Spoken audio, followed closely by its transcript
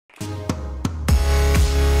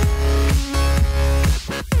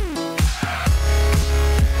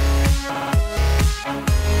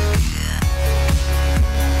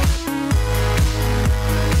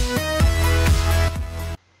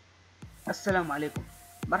السلام عليكم،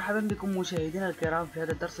 مرحبا بكم مشاهدينا الكرام في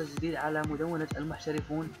هذا الدرس الجديد على مدونة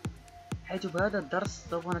المحترفون، حيث بهذا الدرس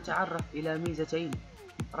سوف نتعرف إلى ميزتين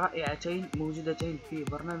رائعتين موجودتين في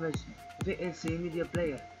برنامج VLC Media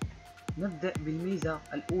Player. نبدأ بالميزة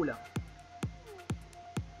الأولى،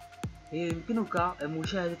 هي يمكنك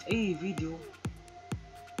مشاهدة أي فيديو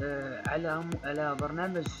على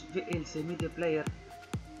برنامج VLC Media Player.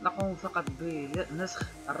 نقوم فقط بنسخ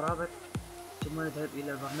الرابط، ثم نذهب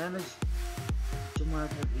إلى البرنامج، ثم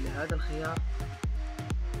نذهب إلى هذا الخيار،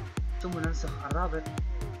 ثم ننسخ الرابط،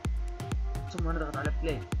 ثم نضغط على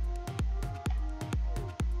بلاي.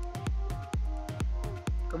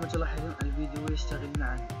 كما تلاحظون الفيديو يشتغل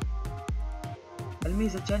معنا.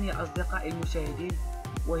 الميزة الثانية أصدقائي المشاهدين،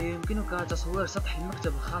 وهي يمكنك تصوير سطح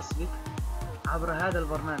المكتب الخاص بك عبر هذا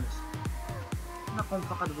البرنامج. نقوم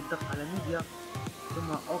فقط بالضغط على ميديا،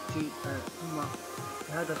 ثم اوكي، ثم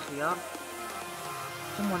هذا الخيار،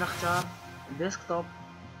 ثم نختار ديسكتوب.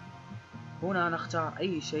 هنا نختار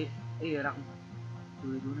أي شيء، أي رقم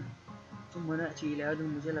تريدونه، ثم نأتي إلى هذا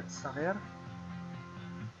المجلد الصغير،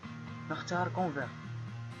 نختار كونفير.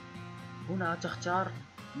 هنا تختار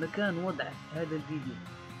مكان وضع هذا الفيديو،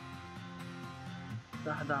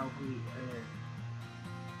 تضعه في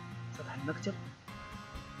سطح المكتب،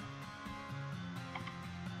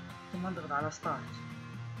 ثم نضغط على ستارت.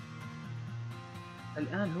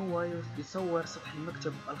 الآن هو يصور سطح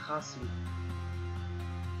المكتب الخاص بي.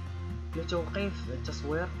 لتوقيف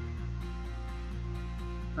التصوير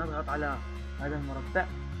نضغط على هذا المربع،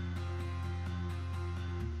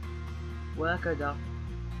 وهكذا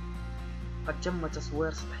قد تم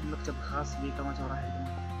تصوير سطح المكتب الخاص بي كما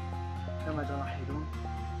تلاحظون.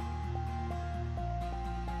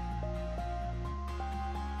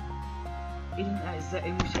 إذن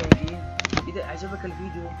أعزائي المشاهدين، إذا أعجبك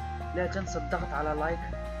الفيديو لا تنسى الضغط على لايك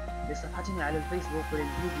لصفحتنا على الفيسبوك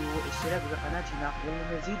وللفيديو، والاشتراك بقناتنا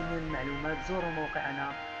وللمزيد من المعلومات زوروا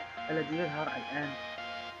موقعنا الذي يظهر الآن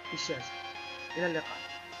في الشاشة. إلى اللقاء.